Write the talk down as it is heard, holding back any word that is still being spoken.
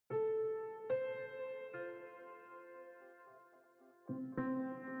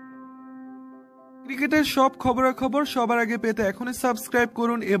ক্রিকেটের সব খবরাখবর সবার আগে পেতে এখনই সাবস্ক্রাইব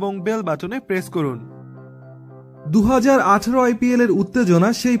করুন এবং বেল বাটনে প্রেস করুন। 2018 আইপিএল এর উত্তেজনা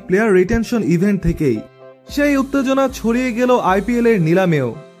সেই প্লেয়ার রিটেনশন ইভেন্ট থেকেই। সেই উত্তেজনা ছড়িয়ে গেল আইপিএল এর নিলামেও।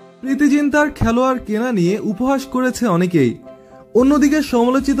 প্রীতি জিন্তার খেলোয়াড় কেনা নিয়ে উপহাস করেছে অনেকেই। অন্যদিকে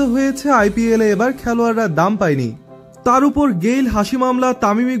সমালোচিত হয়েছে আইপিএলে এবার খেলোয়াড়রা দাম পায়নি। তার উপর গেইল, হাসি মামলা,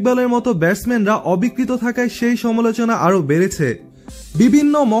 তামিম ইকবালের মতো ব্যাটসম্যানরা অবিকৃত থাকায় সেই সমালোচনা আরও বেড়েছে।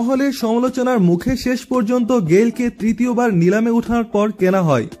 বিভিন্ন মহলের সমালোচনার মুখে শেষ পর্যন্ত গেইলকে তৃতীয়বার নিলামে ওঠার পর কেনা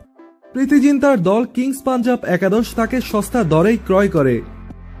হয়। প্রীতি জিন্তার দল কিংস পাঞ্জাব একাদশ তাকে সস্তা দরেই ক্রয় করে।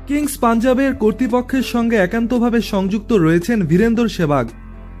 কিংস পাঞ্জাবের কর্তৃপক্ষের সঙ্গে একান্তভাবে সংযুক্ত রয়েছেন বীরেন্দর সেহবাগ।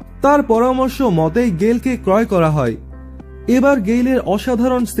 তার পরামর্শ মতেই গেইলকে ক্রয় করা হয়। এবার গেইলের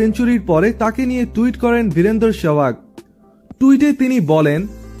অসাধারণ সেঞ্চুরির পরে তাকে নিয়ে টুইট করেন বীরেন্দর সেহবাগ। টুইটে তিনি বলেন,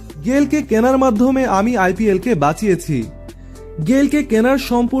 গেইলকে কেনার মাধ্যমে আমি আইপিএলকে বাঁচিয়েছি। গেইলকে কেনার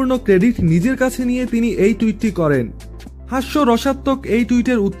সম্পূর্ণ ক্রেডিট নিজের কাছে নিয়ে তিনি এই টুইটটি করেন। হাস্যরসাত্মক এই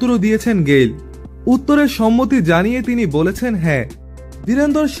টুইটের উত্তরও দিয়েছেন গেইল। উত্তরের সম্মতি জানিয়ে তিনি বলেছেন, হ্যাঁ,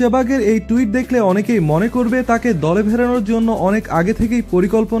 বীরেন্দর সেহবাগের এই টুইট দেখলে অনেকেই মনে করবে তাকে দলে ফেরানোর জন্য অনেক আগে থেকেই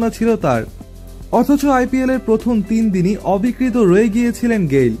পরিকল্পনা ছিল তার। অথচ আইপিএলের প্রথম 3 দিনই অবিকৃত রয়ে গিয়েছিলেন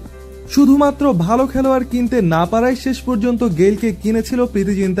গেইল। শুধুমাত্র ভালো খেলোয়াড় কিনতে না পারায় শেষ পর্যন্ত গেইলকে কিনেছিল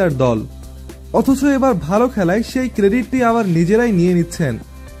প্রীতি জিন্তার দল। অথচ এবার ভালো খেলায় সেই ক্রেডিটটি আবার নিজেরাই নিয়ে নিচ্ছেন।